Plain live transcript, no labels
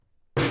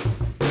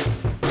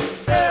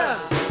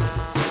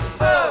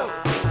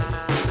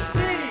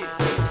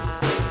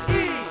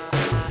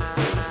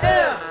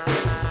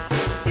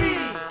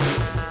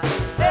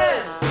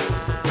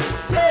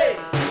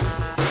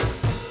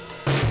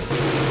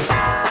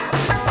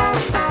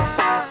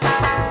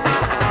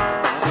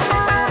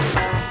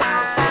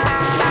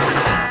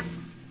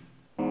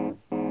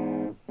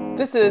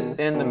This is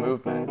In the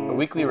Movement, a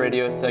weekly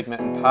radio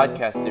segment and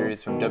podcast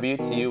series from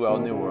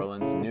WTUL New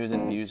Orleans News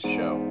and Views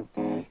show.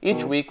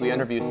 Each week we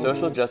interview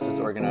social justice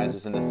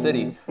organizers in the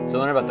city to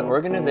learn about the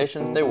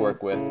organizations they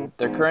work with,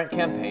 their current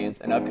campaigns,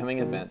 and upcoming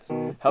events,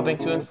 helping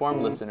to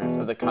inform listeners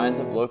of the kinds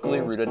of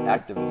locally rooted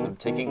activism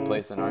taking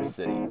place in our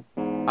city.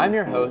 I'm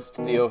your host,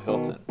 Theo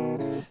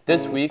Hilton.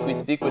 This week, we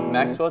speak with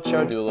Maxwell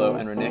Ciardullo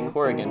and Renee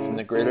Corrigan from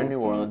the Greater New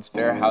Orleans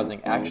Fair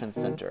Housing Action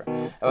Center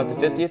about the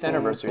 50th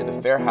anniversary of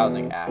the Fair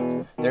Housing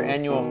Act, their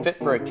annual Fit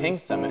for a King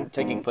Summit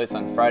taking place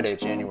on Friday,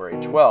 January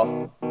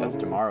 12th, that's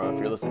tomorrow if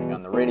you're listening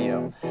on the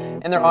radio,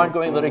 and their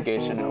ongoing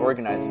litigation and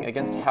organizing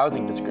against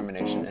housing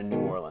discrimination in New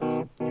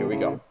Orleans. Here we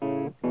go.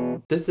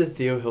 This is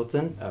Theo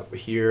Hilton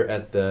here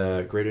at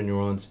the Greater New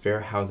Orleans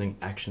Fair Housing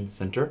Action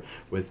Center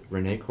with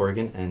Renee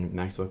Corrigan and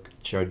Maxwell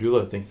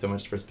Ciardullo. Thanks so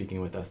much for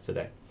speaking with us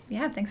today.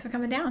 Yeah, thanks for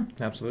coming down.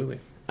 Absolutely.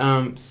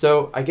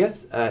 So I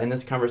guess in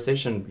this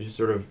conversation, just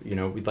sort of,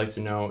 we'd like to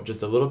know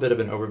just a little bit of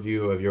an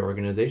overview of your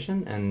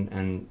organization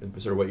and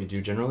sort of what you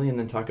do generally, and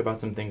then talk about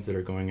some things that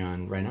are going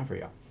on right now for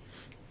you.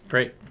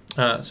 Great.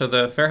 So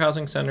the Fair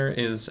Housing Center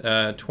is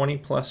a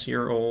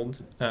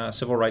 20-plus-year-old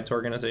civil rights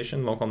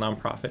organization, local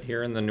nonprofit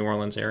here in the New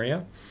Orleans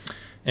area.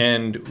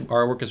 And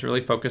our work is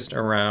really focused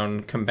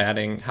around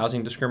combating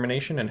housing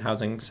discrimination and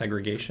housing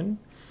segregation.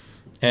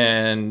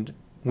 And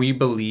we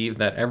believe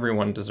that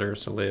everyone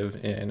deserves to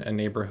live in a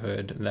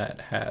neighborhood that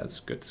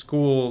has good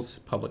schools,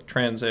 public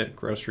transit,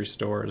 grocery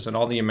stores, and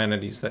all the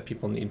amenities that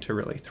people need to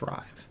really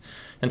thrive.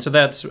 And so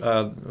that's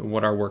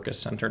what our work is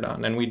centered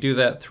on. And we do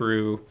that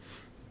through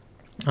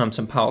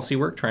some policy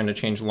work, trying to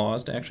change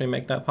laws to actually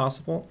make that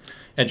possible,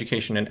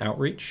 education and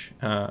outreach,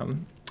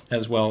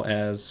 as well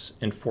as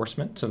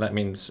enforcement. So that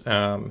means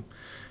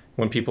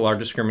when people are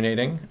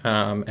discriminating,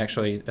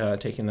 actually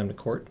taking them to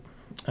court.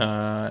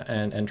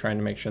 And trying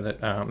to make sure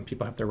that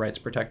people have their rights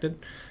protected.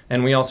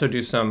 And we also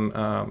do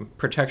some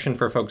protection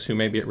for folks who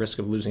may be at risk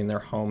of losing their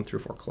home through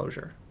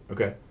foreclosure.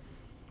 Okay.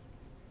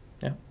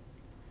 Yeah.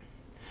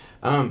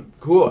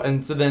 Cool.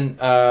 And so then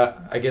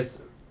I guess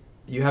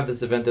you have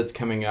this event that's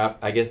coming up.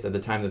 I guess at the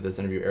time that this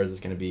interview airs, it's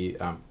going to be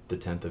the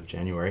 10th of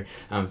January.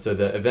 So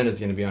the event is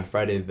going to be on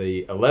Friday,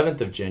 the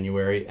 11th of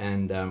January.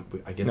 And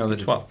I guess... No, the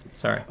 12th.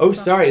 Sorry. Oh,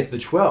 sorry. It's the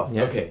 12th.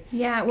 Yeah. Okay.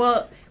 Yeah,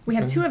 well, we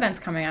have two events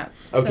coming up.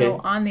 Okay. So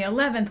on the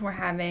 11th, we're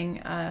having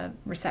a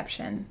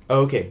reception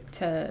Okay.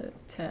 to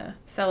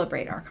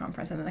celebrate our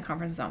conference, and then the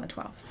conference is on the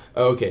 12th.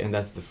 Okay, and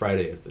that's the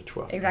Friday is the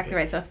 12th. Exactly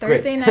okay. right. So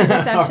Thursday night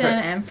reception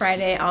Right. and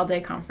Friday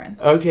all-day conference.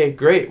 Okay,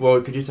 great.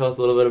 Well, could you tell us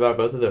a little bit about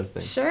both of those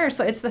things? Sure.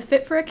 So it's the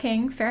Fit for a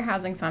King Fair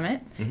Housing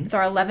Summit. Mm-hmm. It's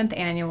our 11th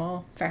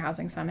annual Fair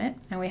Housing Summit,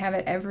 and we have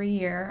it every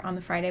year on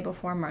the Friday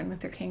before Martin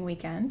Luther King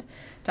weekend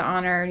to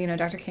honor,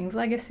 Dr. King's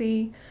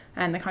legacy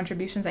and the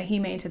contributions that he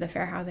made to the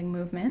fair housing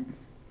movement.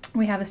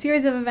 We have a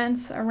series of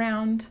events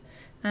around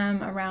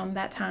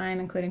that time,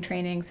 including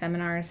training,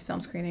 seminars,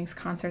 film screenings,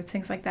 concerts,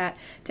 things like that,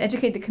 to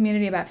educate the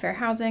community about fair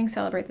housing,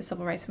 celebrate the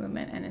civil rights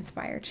movement, and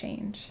inspire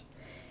change.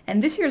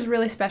 And this year is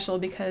really special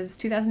because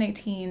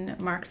 2018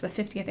 marks the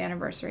 50th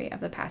anniversary of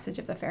the passage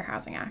of the Fair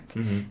Housing Act.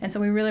 Mm-hmm. And so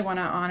we really want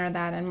to honor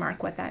that and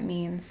mark what that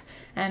means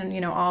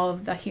and, all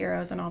of the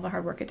heroes and all the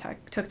hard work it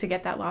took to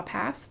get that law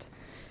passed,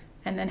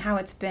 and then how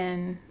it's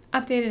been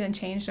updated and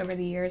changed over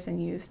the years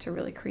and used to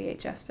really create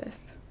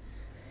justice.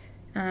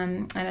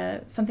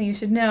 Something you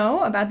should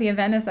know about the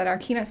event is that our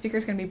keynote speaker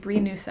is going to be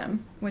Bree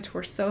Newsome, which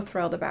we're so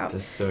thrilled about.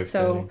 That's so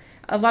exciting. So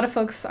a lot of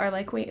folks are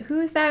like, wait, who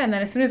is that? And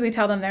then as soon as we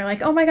tell them, they're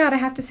like, oh my God, I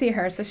have to see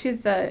her. So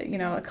she's the,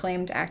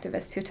 acclaimed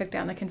activist who took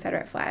down the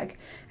Confederate flag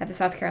at the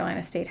South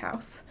Carolina State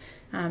House.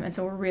 And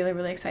so we're really,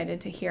 really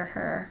excited to hear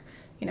her,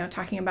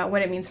 talking about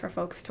what it means for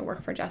folks to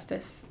work for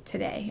justice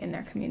today in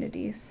their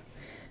communities.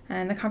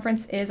 And the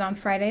conference is on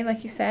Friday,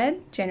 like you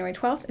said, January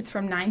 12th. It's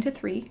from 9 to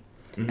 3.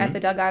 Mm-hmm. At the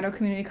Delgado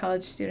Community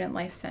College Student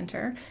Life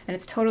Center, and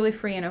it's totally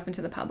free and open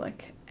to the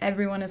public.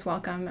 Everyone is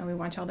welcome, and we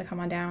want y'all to come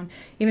on down.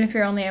 Even if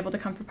you're only able to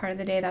come for part of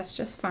the day, that's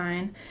just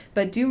fine.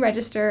 But do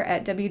register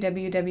at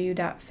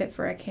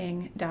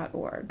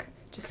www.fitforaking.org,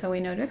 just so we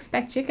know to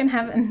expect you,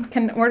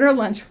 can order a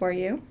lunch for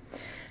you.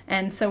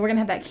 And so we're going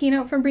to have that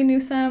keynote from Bree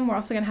Newsome. We're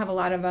also going to have a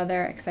lot of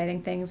other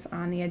exciting things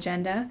on the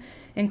agenda,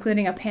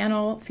 including a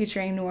panel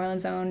featuring New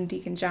Orleans' own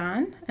Deacon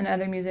John and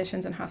other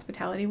musicians and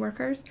hospitality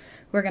workers.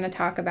 We're going to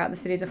talk about the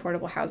city's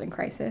affordable housing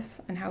crisis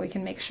and how we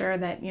can make sure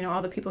that,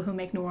 all the people who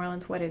make New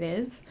Orleans what it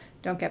is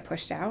don't get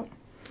pushed out.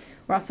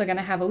 We're also going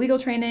to have a legal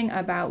training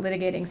about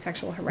litigating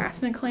sexual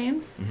harassment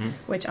claims, Mm-hmm.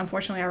 which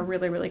unfortunately are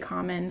really, really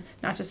common,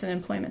 not just in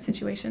employment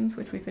situations,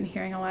 which we've been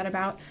hearing a lot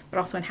about, but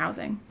also in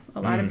housing. A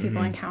lot of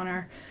people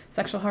encounter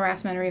sexual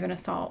harassment or even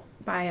assault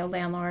by a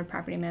landlord,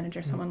 property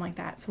manager, someone like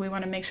that. So we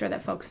want to make sure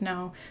that folks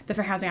know the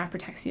Fair Housing Act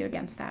protects you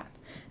against that.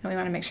 And we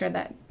want to make sure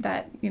that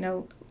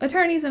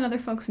attorneys and other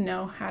folks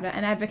know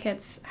and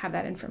advocates have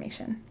that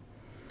information.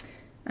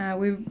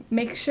 We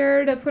make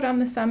sure to put on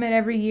the summit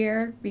every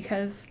year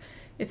because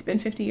it's been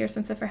 50 years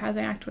since the Fair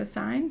Housing Act was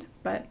signed,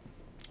 but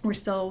we're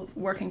still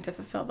working to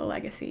fulfill the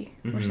legacy.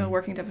 Mm-hmm. We're still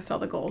working to fulfill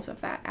the goals of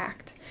that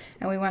act.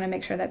 And we want to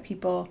make sure that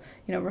people,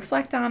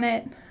 reflect on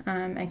it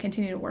and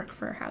continue to work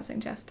for housing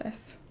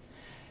justice.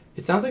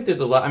 It sounds like there's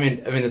a lot. I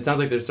mean, it sounds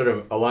like there's sort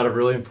of a lot of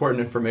really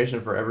important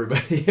information for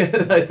everybody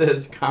at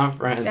this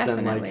conference.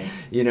 Definitely.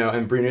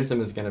 And Bree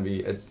Newsome is going to be,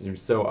 it's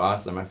so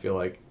awesome. I feel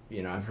like,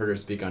 I've heard her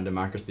speak on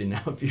Democracy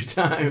Now! A few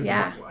times.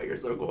 Yeah. I'm like, wow, you're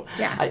so cool.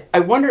 Yeah. I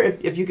wonder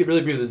if you could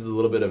really brief, this is a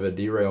little bit of a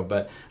derail,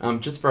 but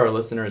just for our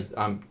listeners,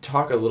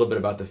 talk a little bit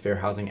about the Fair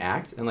Housing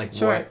Act and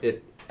Sure. what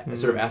it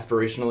sort of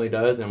aspirationally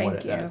does and what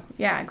it does.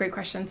 Yeah, great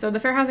question. So the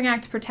Fair Housing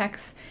Act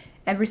protects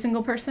every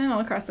single person all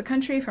across the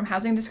country from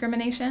housing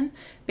discrimination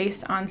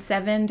based on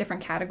 7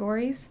 different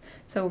categories.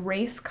 So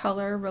race,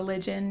 color,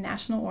 religion,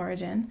 national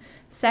origin,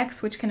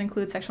 sex, which can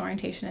include sexual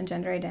orientation and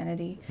gender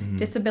identity,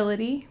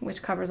 disability,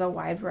 which covers a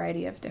wide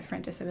variety of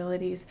different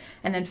disabilities,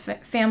 and then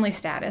family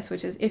status,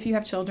 which is if you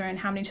have children,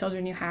 how many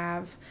children you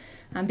have,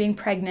 being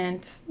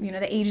pregnant,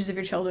 the ages of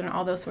your children,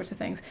 all those sorts of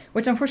things,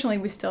 which unfortunately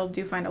we still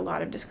do find a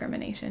lot of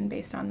discrimination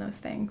based on those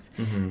things.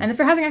 And the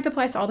Fair Housing Act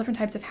applies to all different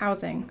types of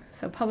housing.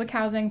 So public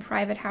housing,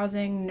 private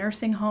housing,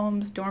 nursing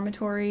homes,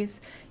 dormitories,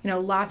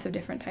 lots of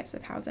different types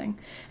of housing.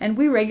 And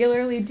we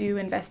regularly do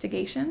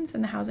investigations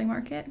in the housing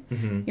market.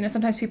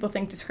 Sometimes people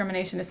think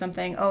discrimination is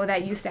something,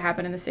 that used to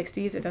happen in the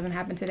 60s, it doesn't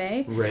happen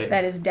today. Right.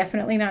 That is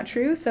definitely not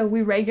true. So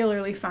we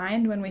regularly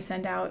find when we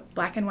send out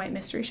black and white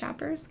mystery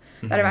shoppers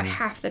that about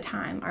half the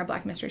time our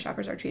black mystery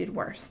shoppers are treated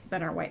worse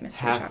than our white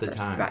mystery Half shoppers. the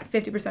time. About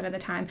 50% of the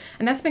time.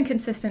 And that's been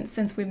consistent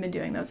since we've been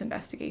doing those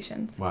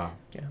investigations. Wow.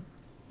 Yeah.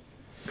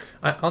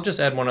 I'll just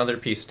add one other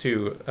piece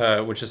too,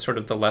 which is sort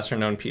of the lesser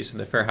known piece of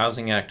the Fair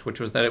Housing Act, which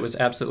was that it was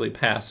absolutely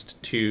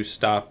passed to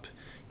stop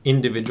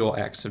individual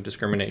acts of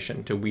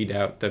discrimination, to weed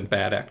out the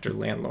bad actor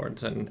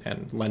landlords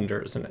and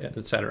lenders and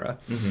et cetera.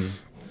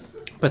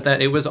 But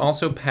that it was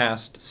also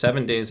passed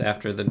 7 days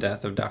after the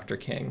death of Dr.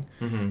 King,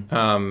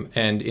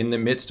 and in the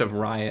midst of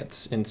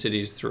riots in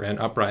cities and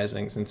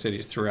uprisings in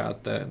cities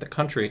throughout the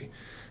country.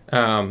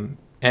 And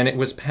it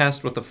was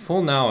passed with the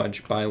full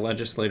knowledge by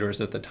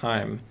legislators at the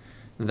time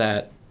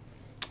that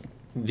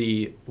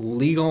the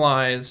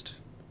legalized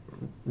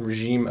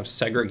regime of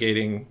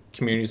segregating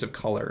communities of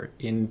color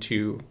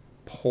into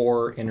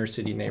poor inner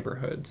city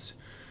neighborhoods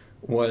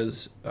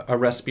was a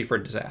recipe for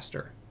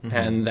disaster,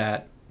 and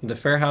that the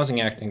Fair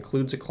Housing Act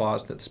includes a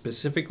clause that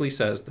specifically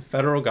says the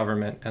federal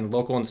government and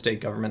local and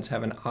state governments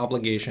have an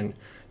obligation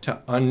to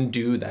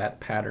undo that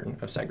pattern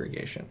of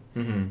segregation,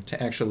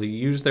 to actually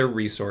use their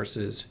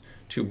resources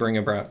to bring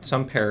about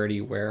some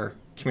parity where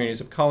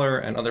communities of color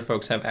and other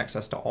folks have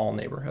access to all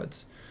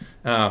neighborhoods.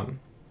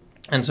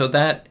 And so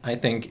that, I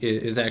think,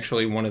 is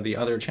actually one of the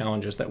other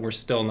challenges that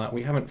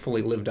we haven't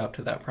fully lived up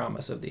to that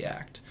promise of the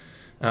Act.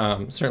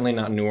 Certainly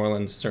not in New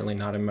Orleans, certainly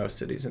not in most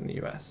cities in the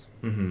U.S.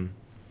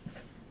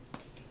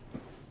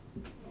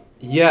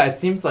 Yeah, it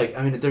seems like,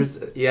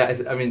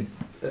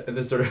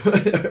 this sort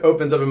of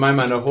opens up in my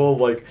mind a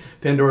whole,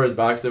 Pandora's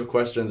box of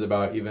questions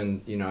about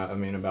even,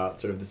 about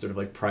sort of the sort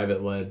of,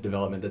 private-led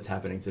development that's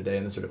happening today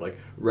and the sort of,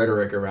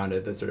 rhetoric around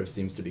it that sort of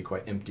seems to be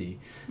quite empty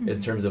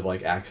in terms of,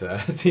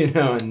 access,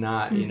 and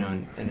not,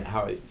 and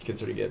how it could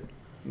sort of get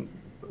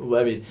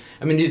levied.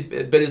 But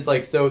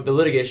it's so the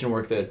litigation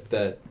work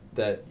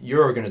that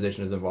your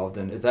organization is involved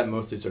in, is that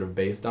mostly sort of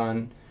based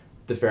on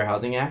the Fair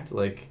Housing Act?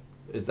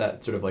 Is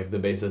that sort of the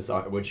basis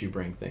on which you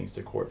bring things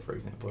to court, for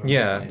example?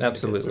 Yeah,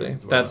 absolutely.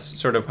 That's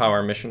sort of how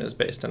our mission is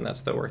based, and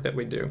that's the work that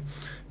we do.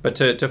 But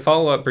to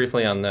follow up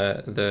briefly on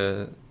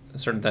the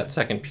sort of that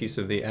second piece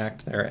of the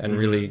act there, and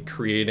really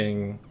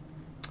creating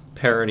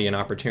parity and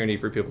opportunity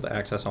for people to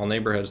access all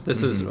neighborhoods.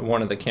 This is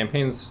one of the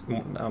campaigns.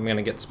 I'm going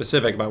to get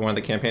specific about one of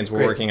the campaigns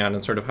we're working on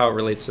and sort of how it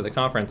relates to the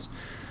conference.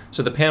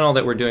 So the panel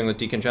that we're doing with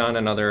Deacon John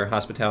and other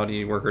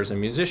hospitality workers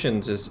and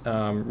musicians is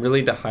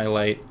really to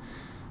highlight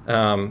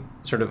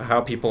sort of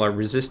how people are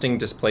resisting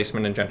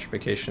displacement and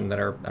gentrification, that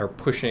are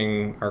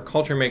pushing our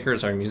culture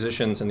makers, our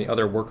musicians, and the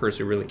other workers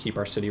who really keep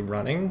our city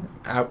running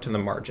out to the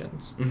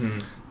margins.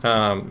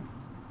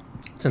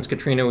 Since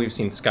Katrina, we've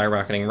seen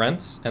skyrocketing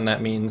rents, and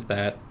that means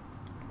that,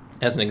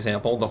 as an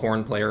example, the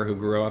horn player who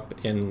grew up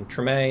in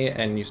Tremé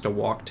and used to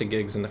walk to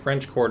gigs in the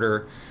French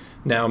Quarter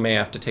now may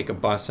have to take a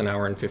bus an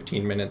hour and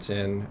 15 minutes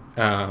in,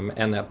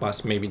 and that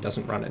bus maybe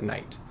doesn't run at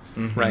night,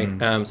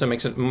 right? So it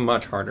makes it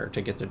much harder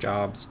to get to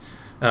jobs.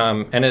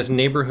 And as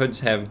neighborhoods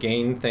have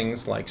gained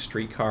things like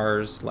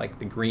streetcars, like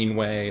the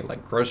Greenway,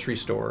 like grocery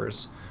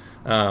stores,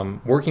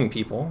 working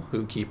people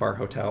who keep our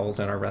hotels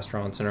and our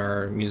restaurants and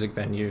our music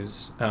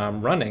venues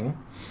running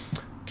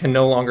can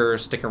no longer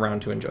stick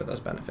around to enjoy those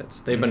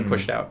benefits. They've been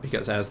pushed out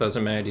because as those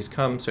amenities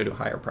come, so do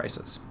higher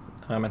prices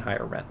and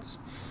higher rents.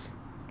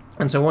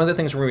 And so one of the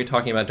things we're going to be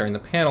talking about during the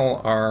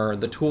panel are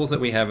the tools that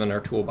we have in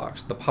our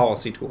toolbox, the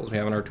policy tools we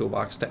have in our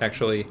toolbox to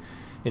actually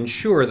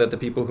ensure that the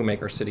people who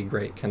make our city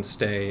great can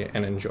stay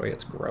and enjoy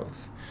its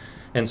growth.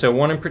 And so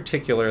one in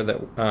particular that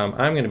I'm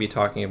going to be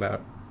talking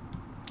about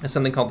is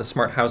something called the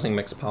Smart Housing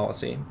Mix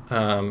Policy.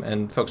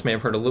 And folks may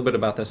have heard a little bit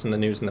about this in the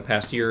news in the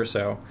past year or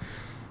so.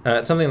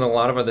 It's something that a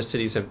lot of other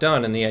cities have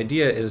done, and the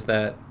idea is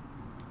that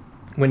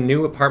when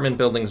new apartment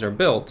buildings are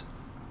built,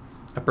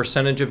 a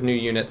percentage of new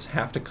units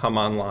have to come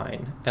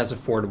online as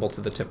affordable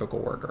to the typical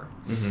worker.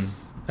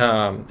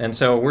 And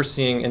so we're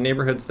seeing in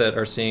neighborhoods that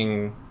are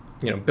seeing,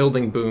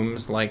 building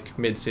booms like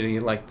Mid-City,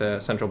 like the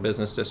Central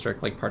Business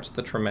District, like parts of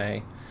the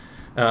Treme.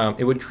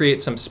 It would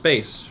create some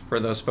space for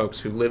those folks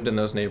who lived in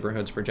those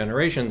neighborhoods for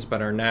generations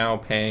but are now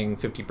paying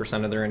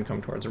 50% of their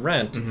income towards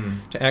rent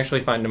to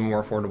actually find a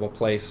more affordable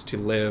place to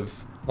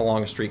live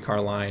along a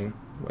streetcar line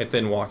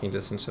within walking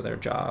distance to their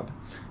job,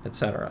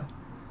 etc.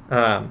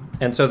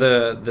 And so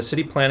the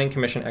City Planning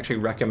Commission actually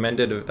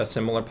recommended a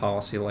similar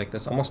policy like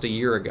this almost a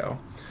year ago.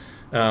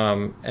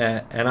 And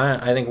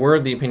I think we're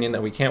of the opinion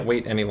that we can't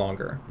wait any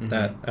longer.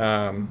 That,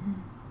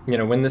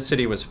 when this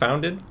city was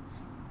founded,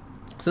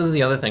 so this is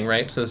the other thing,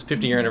 right? So this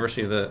 50-year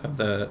anniversary of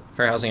the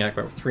Fair Housing Act,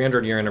 but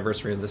 300-year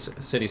anniversary of the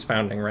city's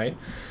founding, right?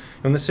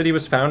 When the city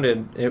was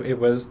founded, it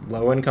was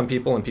low-income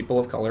people and people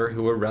of color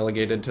who were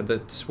relegated to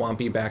the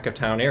swampy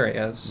back-of-town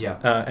areas.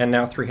 Yeah. And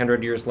now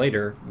 300 years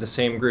later, the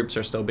same groups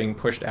are still being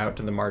pushed out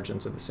to the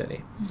margins of the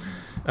city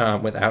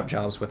without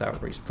jobs,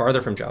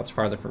 farther from jobs,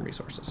 farther from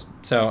resources.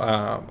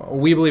 So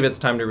we believe it's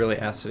time to really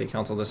ask City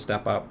Council to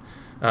step up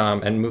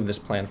and move this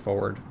plan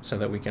forward so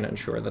that we can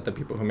ensure that the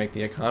people who make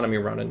the economy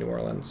run in New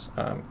Orleans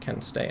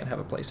can stay and have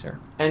a place here.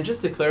 And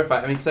just to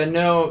clarify, because I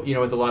know,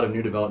 with a lot of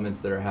new developments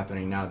that are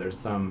happening now, there's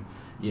some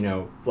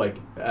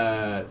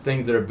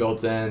things that are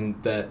built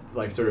in that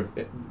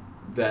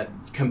that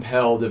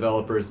compel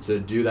developers to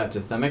do that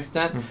to some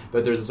extent,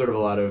 but there's a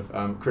lot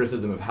of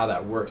criticism of how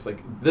that works.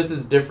 This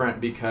is different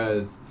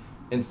because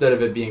instead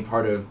of it being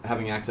part of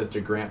having access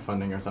to grant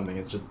funding or something,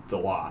 it's just the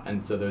law,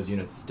 and so those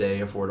units stay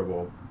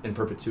affordable in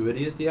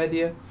perpetuity is the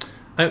idea?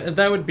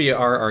 That would be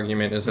our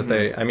argument, is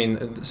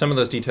that some of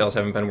those details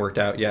haven't been worked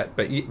out yet,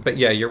 but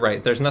yeah, you're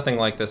right. There's nothing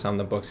like this on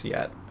the books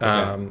yet.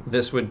 Okay.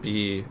 This would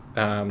be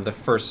the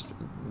first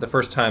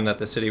time that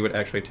the city would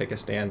actually take a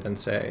stand and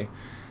say,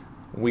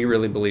 we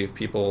really believe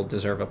people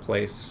deserve a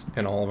place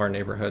in all of our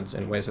neighborhoods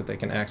in ways that they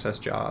can access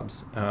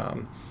jobs.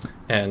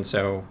 And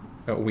so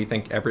we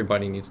think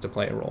everybody needs to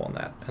play a role in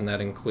that, and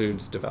that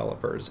includes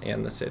developers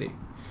and the city.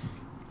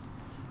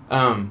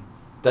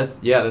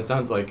 That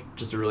sounds like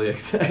just a really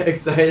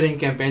exciting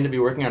campaign to be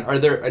working on. Are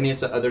there any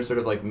other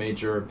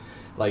major,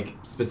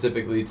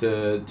 specifically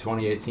to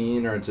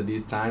 2018 or to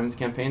these times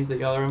campaigns that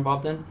y'all are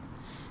involved in?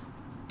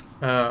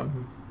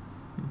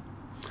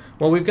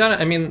 Well, we've got,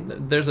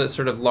 there's a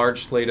sort of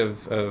large slate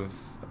of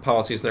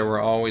policies that we're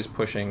always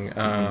pushing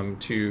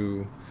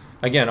to,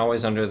 again,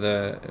 always under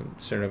the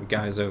sort of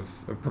guise of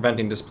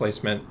preventing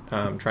displacement,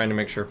 trying to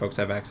make sure folks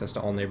have access to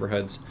all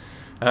neighborhoods.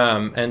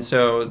 And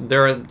so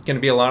there are going to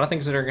be a lot of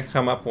things that are going to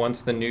come up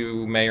once the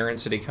new mayor and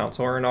city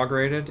council are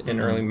inaugurated in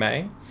early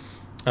May.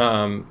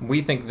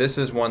 We think this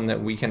is one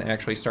that we can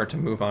actually start to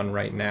move on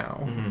right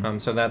now.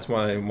 So that's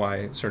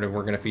why sort of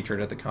we're going to feature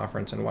it at the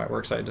conference and why we're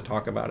excited to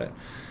talk about it.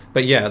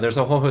 But yeah, there's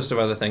a whole host of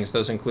other things.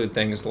 Those include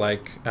things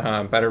like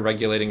better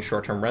regulating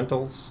short-term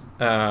rentals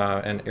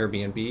and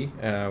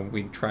Airbnb.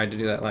 We tried to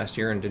do that last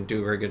year and didn't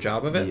do a very good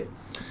job of it.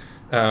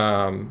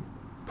 Yeah.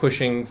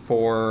 Pushing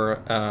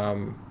for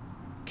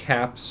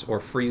caps or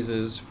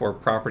freezes for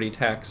property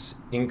tax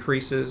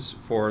increases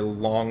for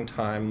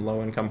long-time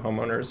low-income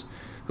homeowners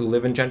who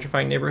live in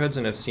gentrifying neighborhoods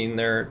and have seen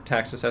their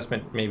tax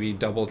assessment maybe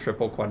double,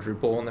 triple,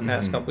 quadruple in the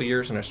past couple of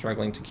years and are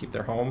struggling to keep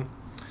their home.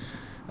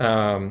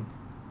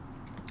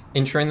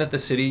 Ensuring that the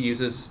city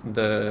uses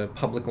the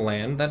public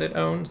land that it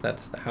owns.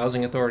 That's the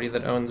housing authority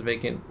that owns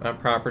vacant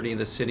property.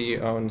 The city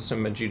owns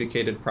some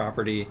adjudicated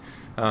property.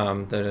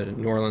 The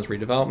New Orleans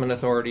Redevelopment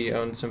Authority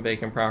owns some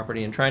vacant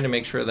property, and trying to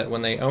make sure that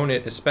when they own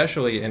it,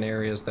 especially in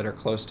areas that are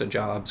close to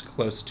jobs,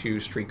 close to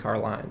streetcar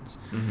lines,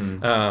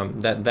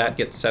 that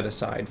gets set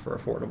aside for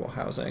affordable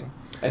housing.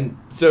 And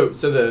so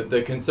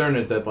the concern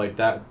is that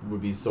that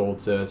would be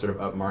sold to sort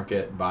of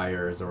upmarket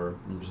buyers or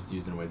just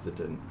used in ways that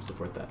didn't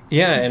support that.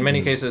 Yeah, in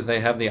many cases they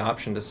have the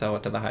option to sell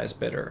it to the highest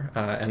bidder,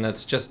 and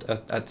that's just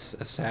a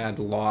sad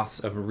loss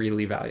of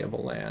really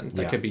valuable land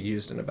that could be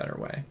used in a better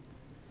way.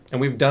 And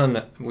we've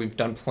done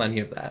plenty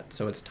of that,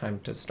 so it's time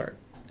to start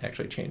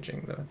actually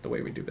changing the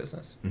way we do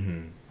business.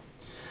 The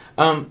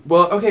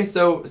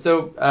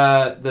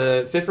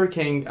Fit for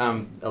King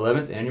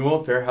 11th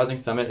Annual Fair Housing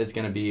Summit is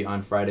going to be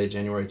on Friday,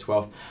 January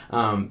 12th,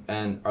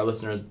 and our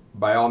listeners,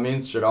 by all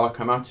means, should all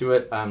come out to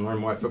it, learn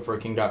more at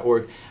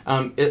fitforking.org.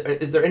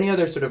 Is there any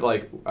other sort of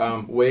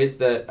ways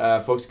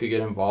that folks could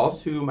get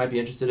involved who might be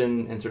interested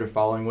in sort of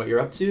following what you're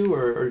up to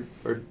or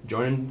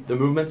joining the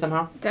movement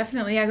somehow?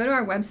 Definitely. Yeah, go to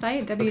our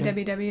website,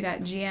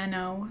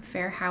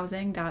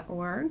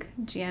 www.gnofairhousing.org,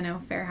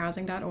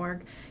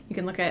 gnofairhousing.org. You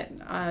can look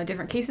at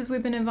different cases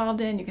we've been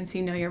involved in. You can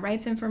see Know Your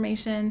Rights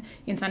information.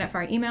 You can sign up for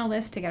our email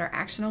list to get our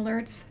action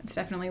alerts. It's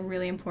definitely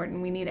really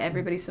important. We need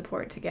everybody's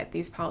support to get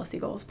these policy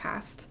goals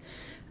passed.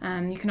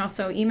 You can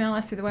also email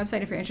us through the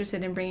website if you're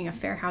interested in bringing a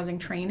fair housing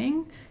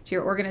training to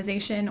your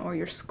organization or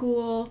your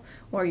school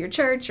or your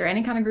church or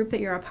any kind of group that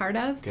you're a part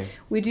of. Okay.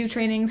 We do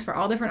trainings for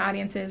all different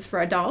audiences.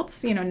 For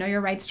adults, know your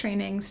rights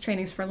trainings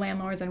for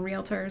landlords and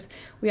realtors.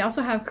 We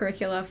also have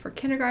curricula for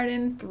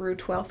kindergarten through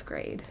 12th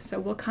grade. So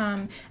we'll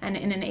come and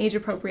in an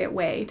age-appropriate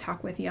way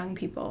talk with young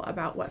people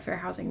about what fair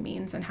housing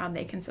means and how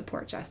they can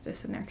support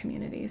justice in their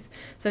communities.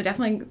 So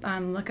definitely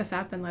look us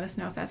up and let us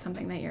know if that's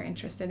something that you're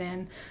interested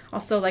in.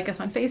 Also, like us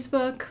on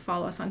Facebook,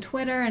 follow us on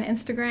Twitter and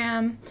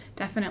Instagram.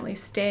 Definitely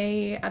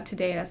stay up to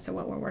date as to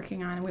what we're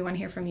working on, and we want to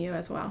hear from you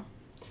as well.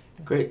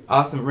 Great.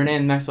 Awesome. Renee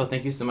and Maxwell,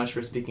 thank you so much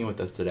for speaking with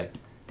us today.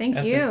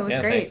 Thank you. It was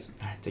great. Thanks.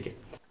 All right, take it.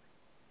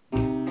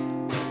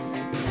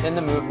 In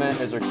the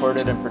Movement is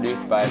recorded and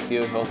produced by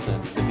Theo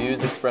Hilton. The views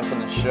expressed on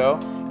the show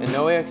in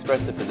no way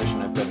express the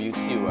position of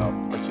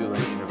WTUL or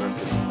Tulane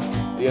University.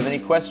 If you have any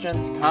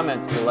questions,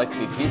 comments, or would like to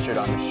be featured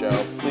on the show,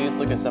 please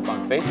look us up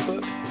on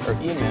Facebook or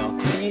email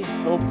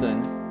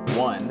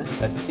thilton1,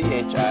 that's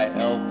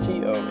THILTON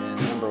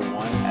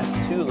 1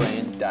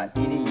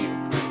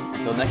 @tulane.edu.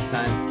 Until next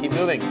time, keep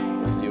moving.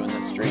 We'll see you in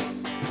the streets.